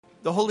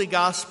The Holy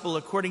Gospel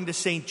according to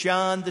St.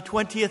 John, the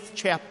 20th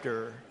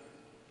chapter.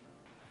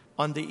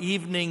 On the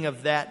evening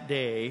of that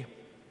day,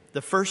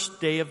 the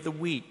first day of the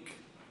week,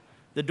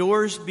 the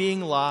doors being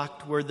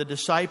locked where the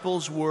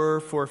disciples were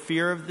for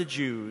fear of the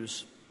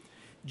Jews,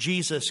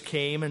 Jesus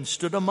came and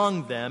stood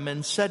among them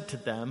and said to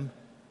them,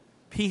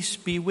 "Peace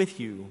be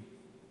with you."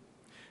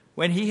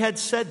 When he had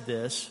said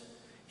this,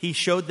 he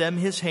showed them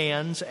his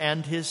hands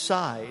and his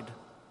side.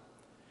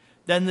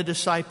 Then the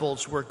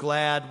disciples were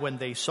glad when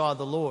they saw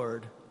the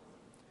Lord.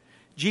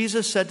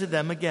 Jesus said to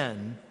them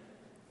again,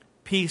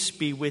 "Peace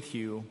be with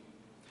you.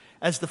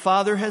 As the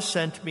Father has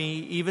sent me,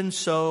 even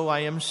so I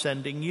am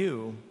sending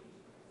you."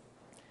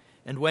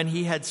 And when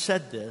he had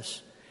said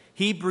this,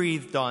 he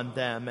breathed on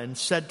them and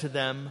said to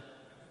them,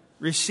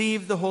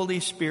 "Receive the Holy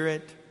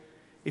Spirit.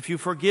 If you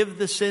forgive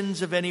the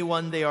sins of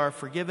anyone, they are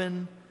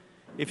forgiven.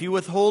 If you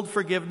withhold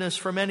forgiveness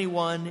from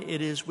anyone,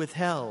 it is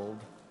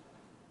withheld."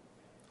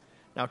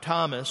 Now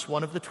Thomas,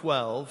 one of the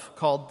 12,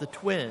 called the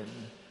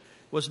twin,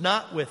 was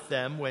not with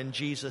them when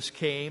Jesus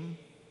came.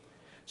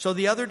 So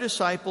the other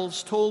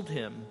disciples told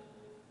him,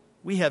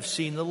 "We have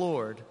seen the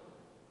Lord."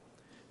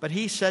 But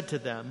he said to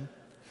them,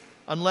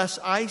 "Unless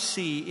I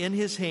see in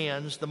his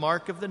hands the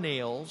mark of the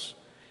nails,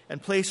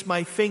 and place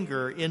my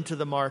finger into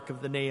the mark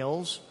of the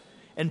nails,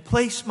 and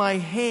place my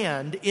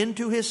hand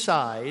into his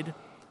side,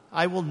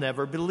 I will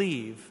never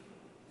believe."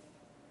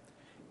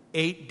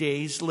 8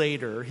 days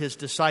later, his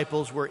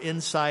disciples were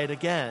inside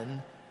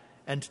again,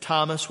 and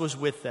Thomas was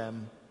with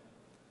them.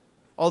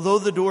 Although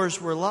the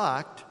doors were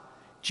locked,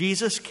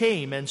 Jesus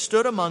came and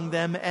stood among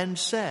them and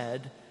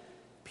said,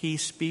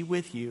 "Peace be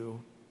with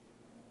you."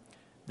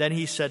 Then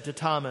he said to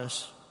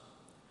Thomas,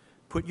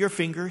 "Put your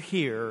finger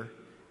here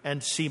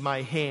and see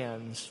my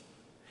hands,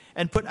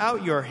 and put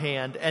out your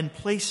hand and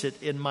place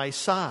it in my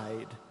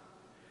side.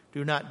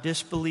 Do not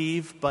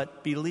disbelieve,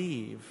 but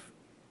believe."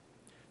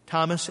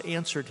 Thomas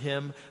answered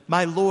him,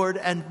 "My Lord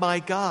and my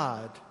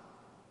God."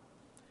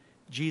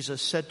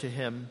 Jesus said to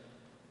him,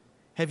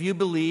 "Have you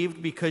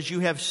believed because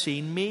you have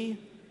seen me?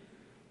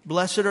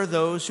 Blessed are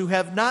those who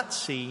have not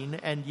seen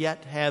and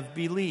yet have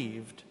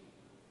believed."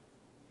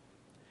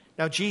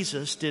 Now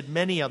Jesus did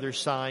many other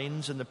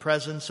signs in the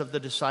presence of the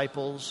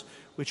disciples,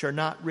 which are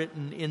not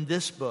written in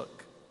this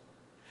book.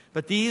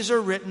 But these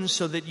are written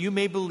so that you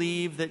may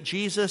believe that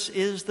Jesus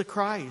is the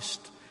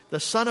Christ, the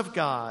Son of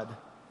God,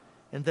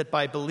 and that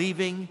by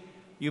believing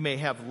you may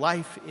have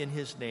life in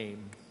his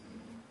name.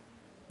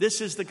 This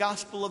is the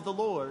gospel of the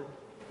Lord.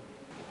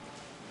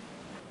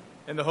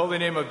 In the holy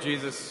name of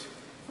Jesus,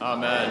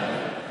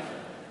 amen.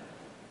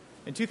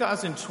 In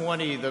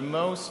 2020, the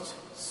most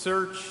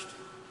searched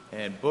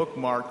and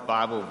bookmarked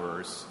Bible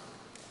verse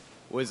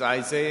was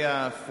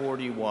Isaiah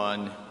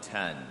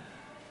 41:10.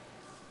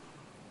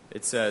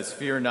 It says,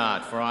 "Fear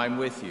not, for I am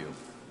with you.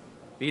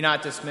 Be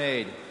not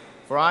dismayed,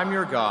 for I am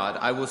your God.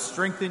 I will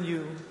strengthen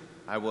you.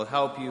 I will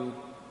help you.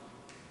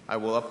 I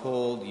will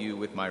uphold you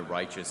with my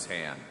righteous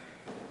hand."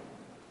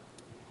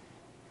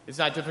 It's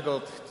not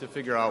difficult to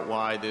figure out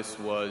why this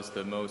was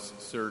the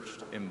most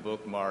searched and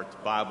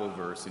bookmarked Bible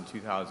verse in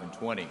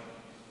 2020.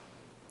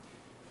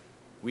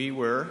 We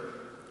were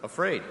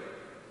afraid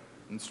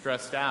and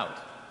stressed out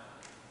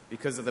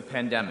because of the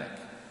pandemic.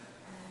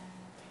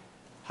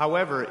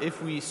 However,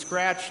 if we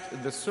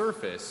scratched the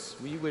surface,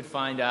 we would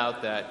find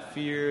out that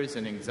fears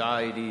and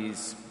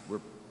anxieties were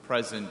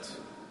present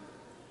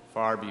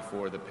far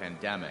before the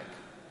pandemic.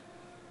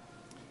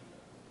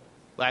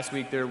 Last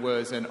week there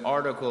was an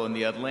article in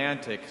The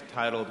Atlantic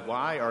titled,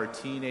 "Why Are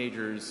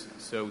Teenagers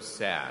So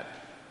Sad?"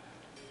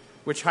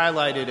 which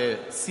highlighted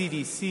a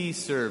CDC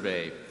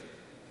survey.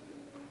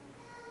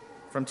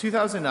 From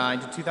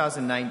 2009 to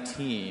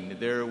 2019,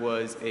 there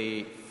was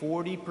a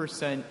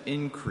 40%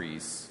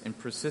 increase in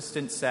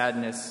persistent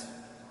sadness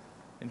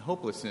and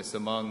hopelessness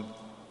among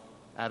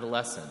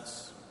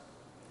adolescents.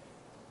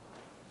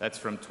 That's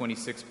from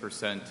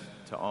 26%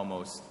 to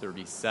almost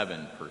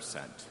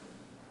 37%.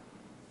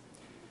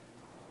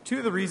 Two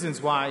of the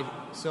reasons why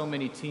so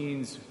many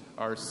teens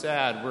are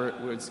sad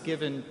was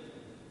given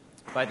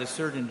by the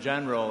Surgeon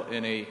General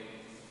in a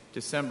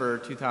December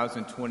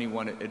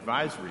 2021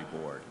 advisory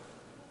board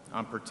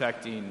on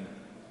protecting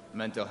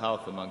mental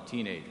health among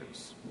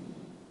teenagers.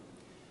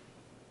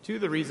 Two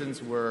of the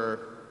reasons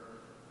were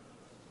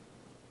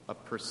a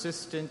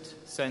persistent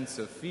sense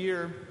of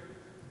fear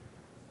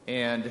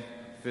and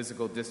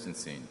physical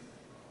distancing.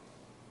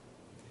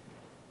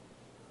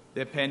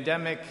 The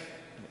pandemic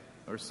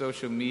or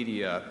social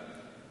media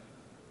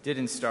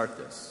didn't start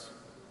this,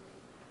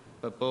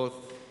 but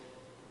both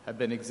have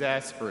been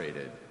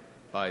exasperated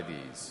by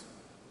these.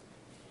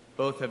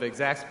 Both have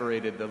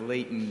exasperated the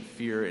latent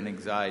fear and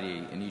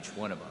anxiety in each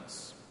one of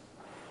us.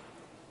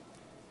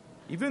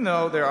 Even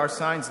though there are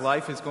signs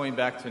life is going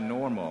back to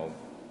normal,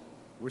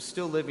 we're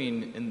still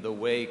living in the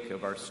wake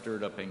of our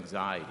stirred-up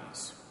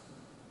anxieties.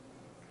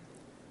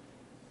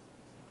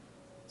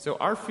 So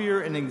our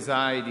fear and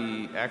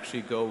anxiety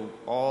actually go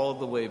all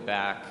the way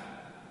back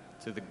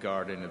to the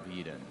Garden of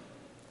Eden,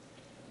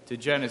 to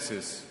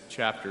Genesis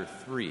chapter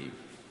 3.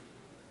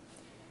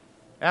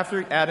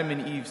 After Adam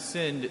and Eve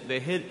sinned, they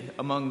hid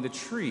among the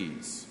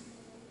trees.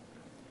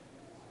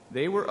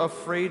 They were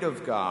afraid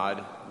of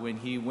God when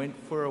he went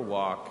for a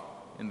walk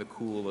in the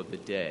cool of the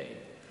day.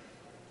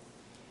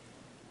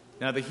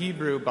 Now, the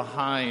Hebrew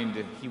behind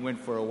he went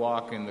for a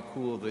walk in the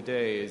cool of the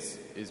day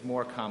is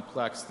more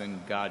complex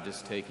than God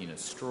just taking a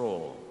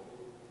stroll.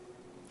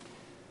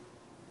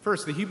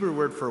 First, the Hebrew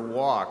word for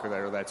walk,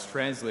 or that's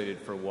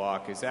translated for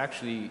walk, is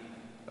actually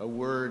a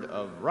word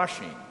of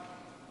rushing.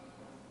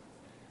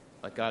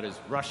 Like God is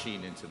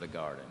rushing into the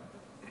garden.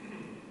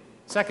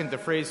 Second, the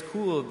phrase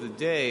cool of the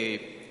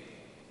day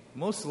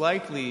most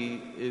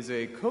likely is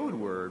a code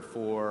word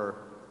for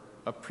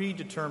a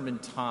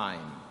predetermined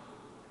time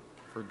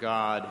for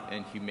God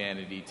and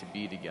humanity to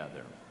be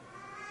together.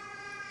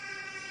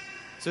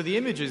 So the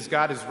image is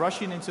God is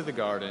rushing into the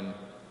garden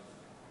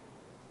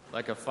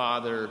like a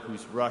father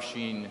who's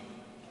rushing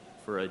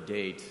for a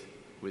date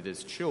with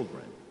his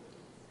children.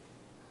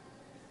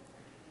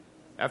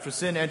 After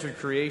sin entered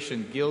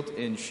creation, guilt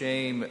and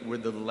shame were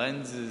the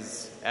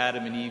lenses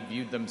Adam and Eve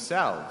viewed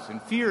themselves, and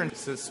fear and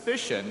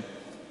suspicion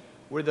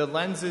were the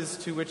lenses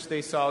to which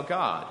they saw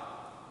God,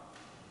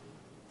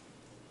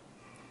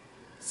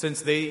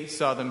 since they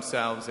saw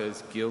themselves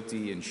as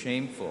guilty and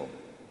shameful.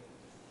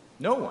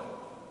 No one,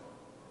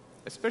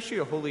 especially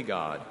a holy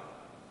God,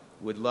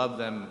 would love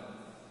them,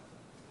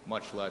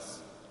 much less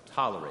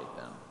tolerate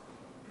them.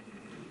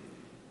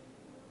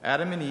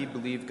 Adam and Eve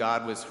believed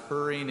God was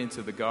hurrying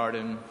into the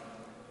garden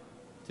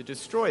to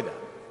destroy them.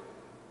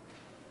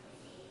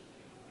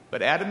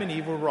 But Adam and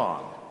Eve were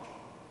wrong.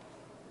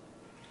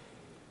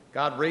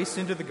 God raced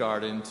into the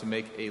garden to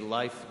make a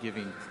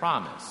life-giving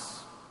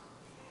promise.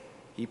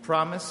 He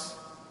promised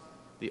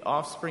the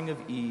offspring of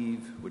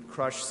Eve would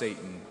crush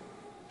Satan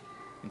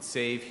and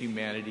save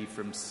humanity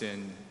from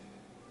sin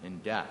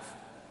and death.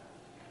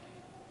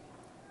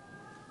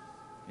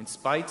 In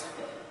spite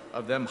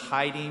of them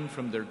hiding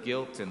from their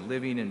guilt and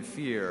living in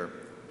fear,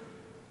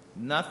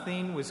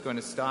 nothing was going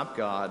to stop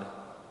God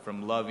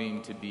from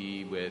loving to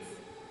be with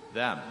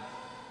them.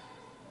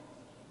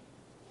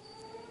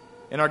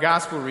 In our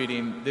gospel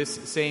reading, this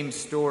same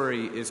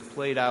story is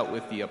played out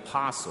with the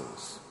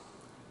apostles.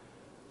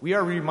 We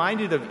are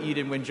reminded of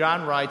Eden when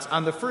John writes,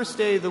 on the first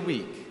day of the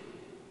week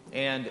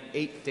and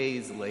 8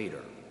 days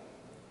later.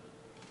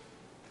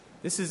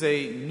 This is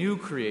a new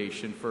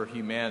creation for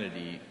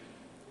humanity,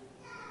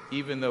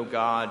 even though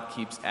God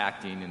keeps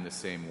acting in the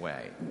same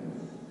way.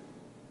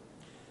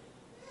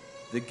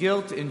 The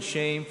guilt and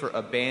shame for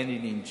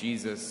abandoning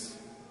Jesus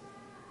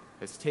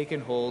has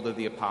taken hold of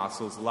the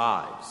apostles'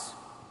 lives.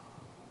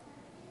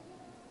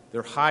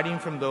 They're hiding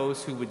from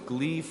those who would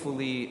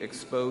gleefully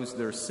expose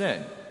their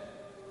sin.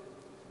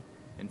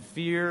 And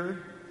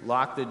fear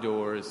locked the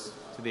doors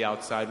to the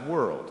outside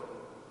world.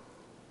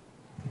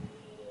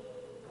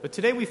 But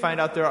today we find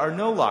out there are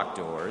no locked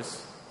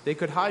doors they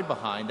could hide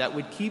behind that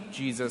would keep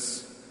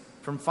Jesus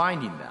from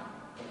finding them.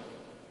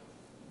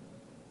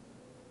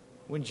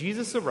 When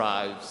Jesus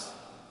arrives,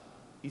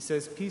 he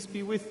says, "Peace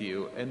be with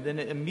you," and then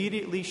it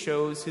immediately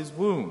shows his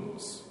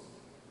wounds.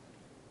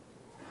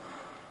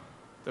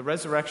 The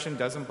resurrection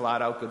doesn't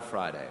blot out Good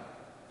Friday.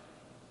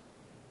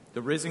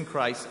 The risen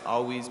Christ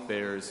always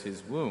bears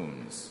his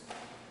wounds,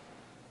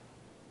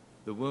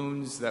 the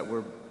wounds that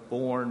were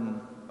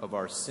born of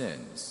our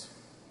sins.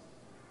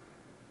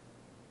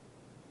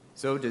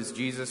 So does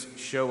Jesus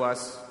show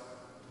us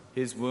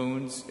his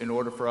wounds in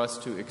order for us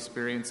to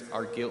experience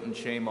our guilt and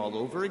shame all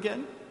over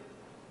again?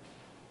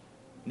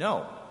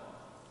 No.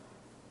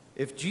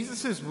 If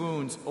Jesus'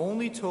 wounds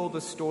only told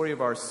the story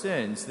of our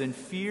sins, then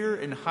fear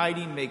and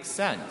hiding makes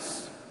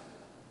sense.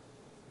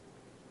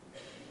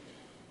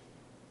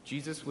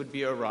 Jesus would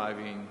be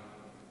arriving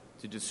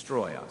to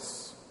destroy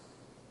us.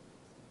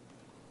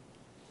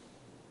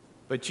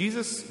 But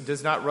Jesus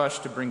does not rush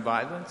to bring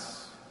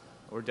violence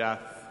or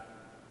death,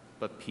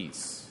 but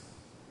peace.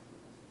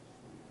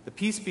 The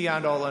peace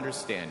beyond all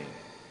understanding.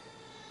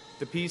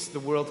 The peace the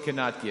world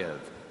cannot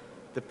give.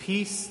 The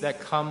peace that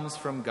comes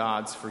from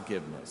God's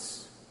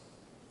forgiveness.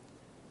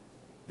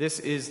 This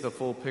is the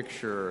full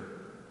picture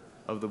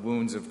of the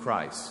wounds of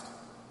Christ.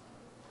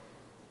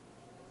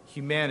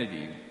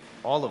 Humanity,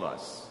 all of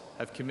us,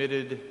 have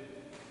committed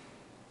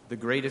the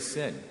greatest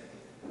sin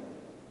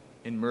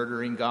in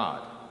murdering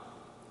God.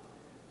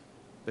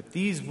 But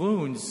these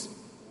wounds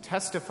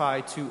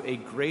testify to a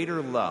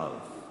greater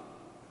love.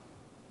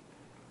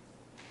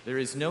 There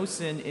is no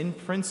sin in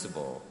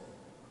principle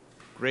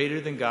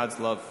greater than God's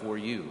love for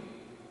you.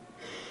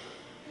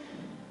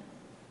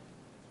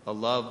 A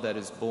love that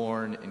is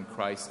born in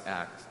Christ's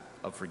act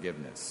of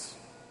forgiveness.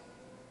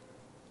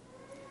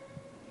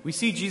 We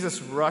see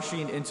Jesus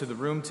rushing into the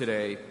room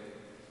today,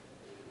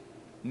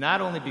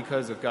 not only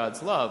because of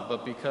God's love,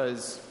 but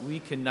because we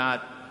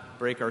cannot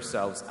break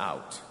ourselves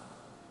out.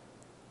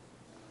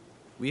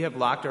 We have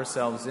locked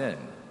ourselves in.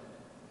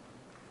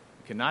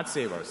 We cannot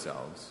save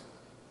ourselves.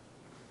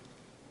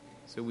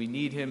 So we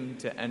need him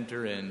to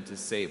enter in to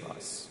save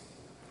us,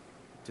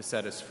 to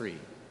set us free.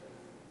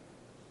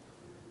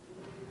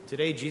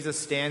 Today, Jesus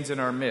stands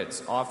in our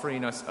midst,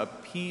 offering us a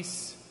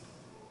peace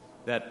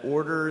that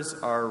orders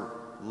our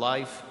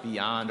life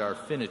beyond our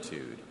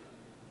finitude.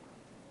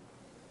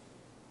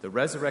 The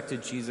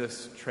resurrected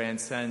Jesus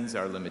transcends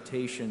our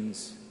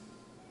limitations,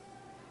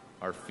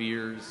 our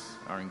fears,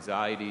 our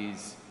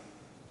anxieties,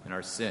 and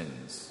our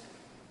sins,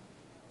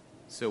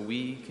 so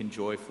we can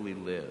joyfully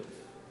live.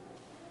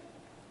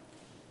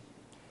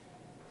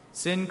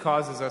 Sin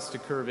causes us to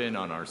curve in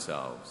on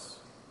ourselves,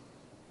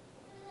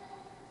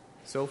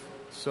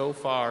 so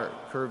far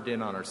curved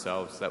in on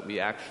ourselves that we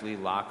actually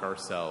lock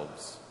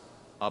ourselves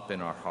up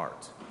in our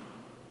heart.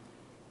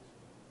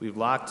 We've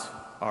locked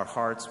our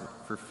hearts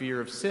for fear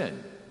of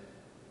sin.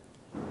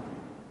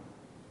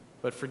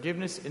 But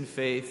forgiveness and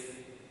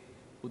faith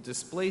will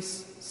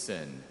displace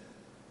sin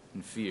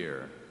and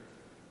fear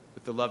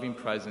with the loving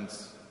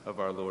presence of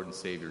our Lord and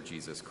Savior,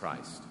 Jesus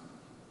Christ.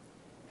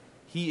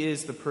 He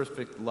is the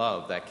perfect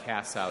love that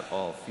casts out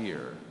all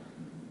fear.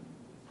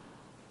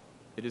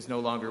 It is no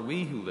longer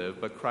we who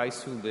live, but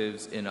Christ who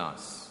lives in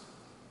us.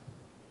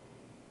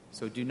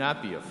 So do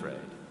not be afraid.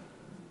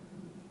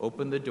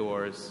 Open the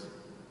doors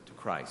to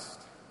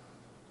Christ.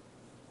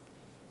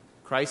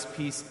 Christ's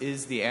peace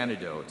is the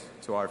antidote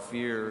to our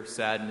fear,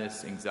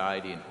 sadness,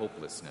 anxiety, and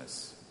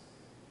hopelessness.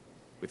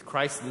 With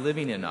Christ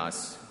living in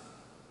us,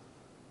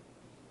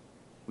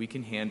 we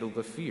can handle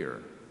the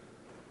fear.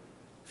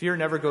 Fear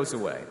never goes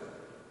away.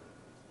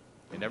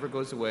 It never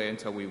goes away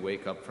until we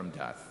wake up from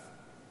death.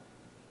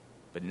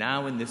 But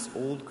now in this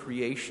old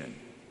creation,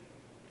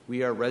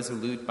 we are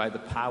resolute by the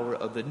power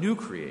of the new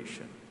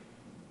creation,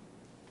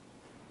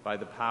 by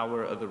the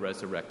power of the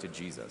resurrected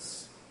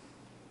Jesus.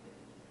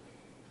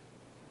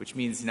 Which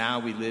means now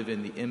we live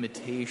in the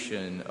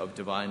imitation of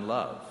divine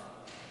love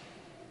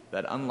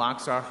that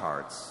unlocks our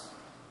hearts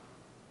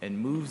and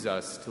moves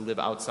us to live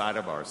outside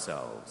of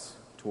ourselves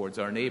towards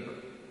our neighbor,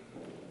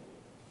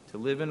 to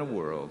live in a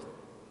world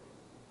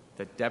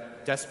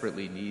that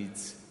desperately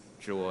needs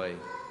joy,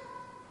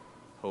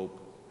 hope,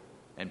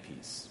 and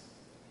peace.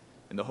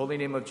 In the holy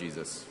name of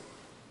Jesus,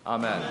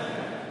 amen.